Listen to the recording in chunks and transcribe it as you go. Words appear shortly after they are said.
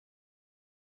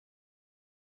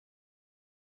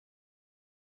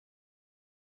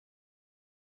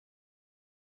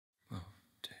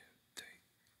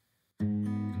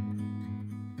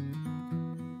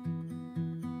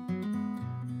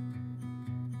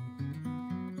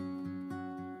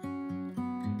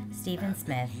Stephen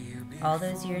Smith, all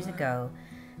those years ago,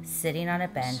 sitting on a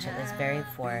bench at this very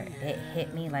fort, it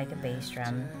hit me like a bass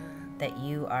drum that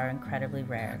you are incredibly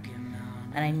rare,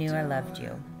 and I knew I loved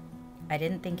you. I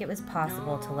didn't think it was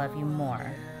possible to love you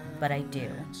more, but I do.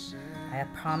 I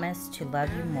have promised to love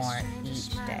you more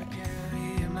each day.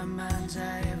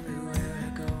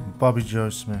 Bobbi Jo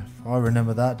Smith, I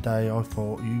remember that day I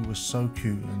thought you were so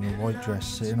cute in your white dress,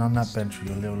 sitting on that bench with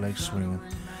your little legs swinging.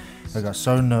 I got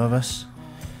so nervous,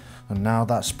 and now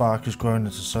that spark has grown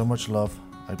into so much love.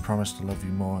 I promise to love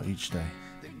you more each day.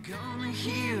 They're gonna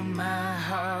hear my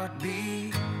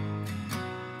heartbeat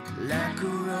like a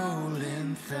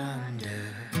rolling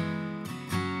thunder.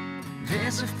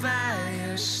 There's a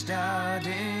fire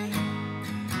starting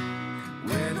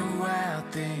where the wild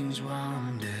things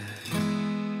wander.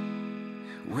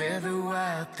 Where the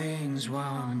wild things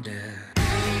wander.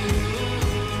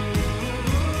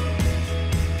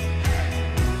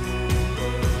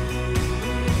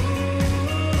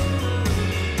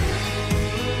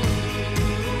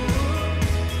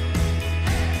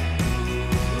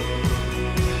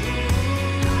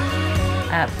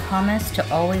 I promise to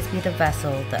always be the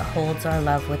vessel that holds our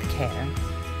love with care.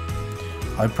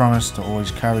 I promise to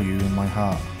always carry you in my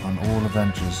heart on all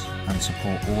adventures and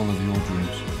support all of your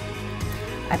dreams.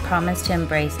 I promise to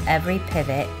embrace every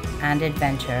pivot and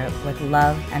adventure with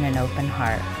love and an open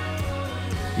heart.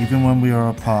 Even when we are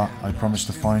apart, I promise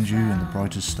to find you in the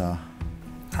brightest star.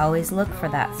 Always look for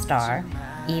that star,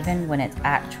 even when it's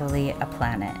actually a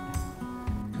planet.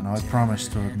 And I promise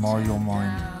to admire your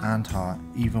mind and heart,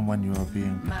 even when you are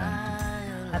being protected.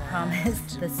 I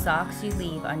promise the socks you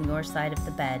leave on your side of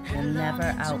the bed will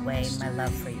never outweigh my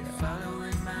love for you.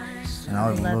 And I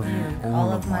will love you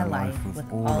all of my life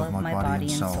with all of my body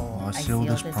and soul. I seal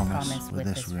this promise with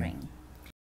this ring.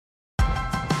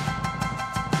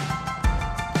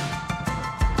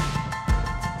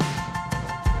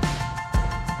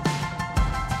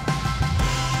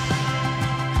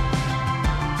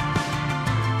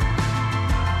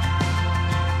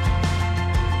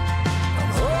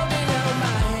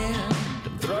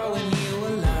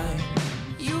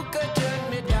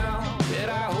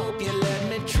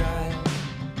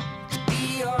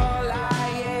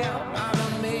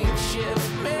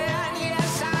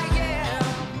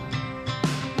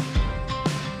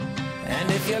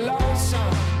 If you're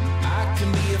lonesome, I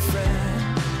can be a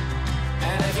friend.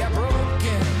 And if you're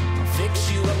broken, I'll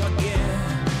fix you up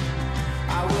again.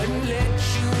 I wouldn't let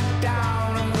you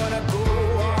down. I'm gonna go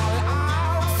all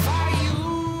out for you.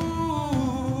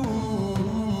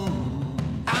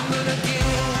 I'm gonna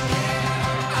give,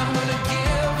 I'm gonna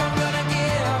give, I'm gonna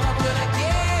give, I'm gonna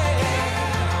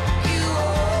give you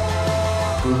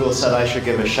all. Google said I should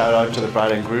give a shout out to the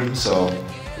bride and groom, so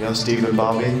Steve and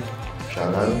Bobbi,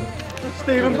 shout out.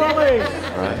 Steve and Bobbi!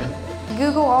 Alright.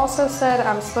 Google also said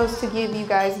I'm supposed to give you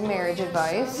guys marriage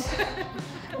advice,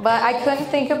 but I couldn't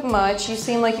think of much. You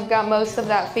seem like you've got most of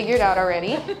that figured out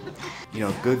already. You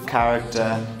know, good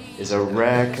character is a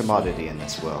rare commodity in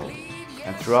this world.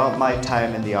 And throughout my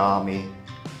time in the army,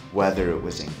 whether it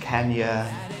was in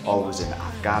Kenya or was in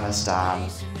Afghanistan,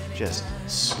 just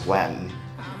sweating,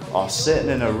 or sitting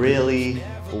in a really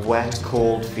wet,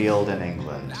 cold field in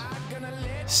England,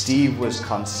 Steve was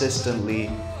consistently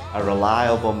a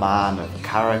reliable man of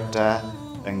character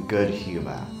and good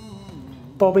humour.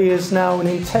 Bobbi is now an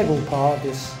integral part of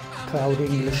this proud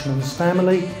Englishman's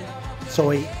family,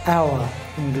 sorry, our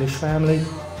English family,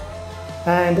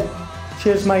 and she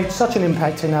has made such an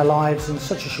impact in our lives in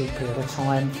such a short period of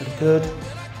time for the good.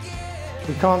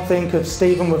 We can't think of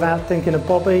Stephen without thinking of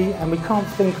Bobbi, and we can't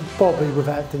think of Bobbi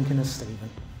without thinking of Stephen.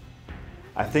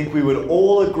 I think we would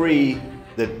all agree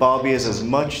that Bobbi is as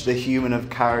much the human of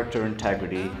character and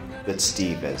integrity that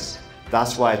Steve is.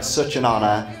 That's why it's such an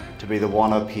honour to be the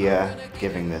one up here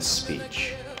giving this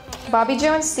speech. Bobbi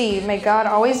Jo and Steve, may God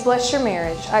always bless your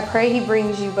marriage. I pray He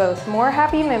brings you both more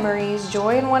happy memories,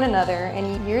 joy in one another,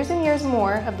 and years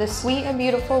more of the sweet and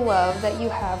beautiful love that you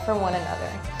have for one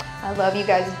another. I love you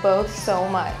guys both so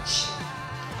much.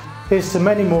 Here's to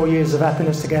many more years of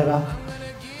happiness together.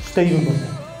 Steve and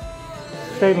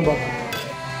Bobbi. Steve and Bobbi.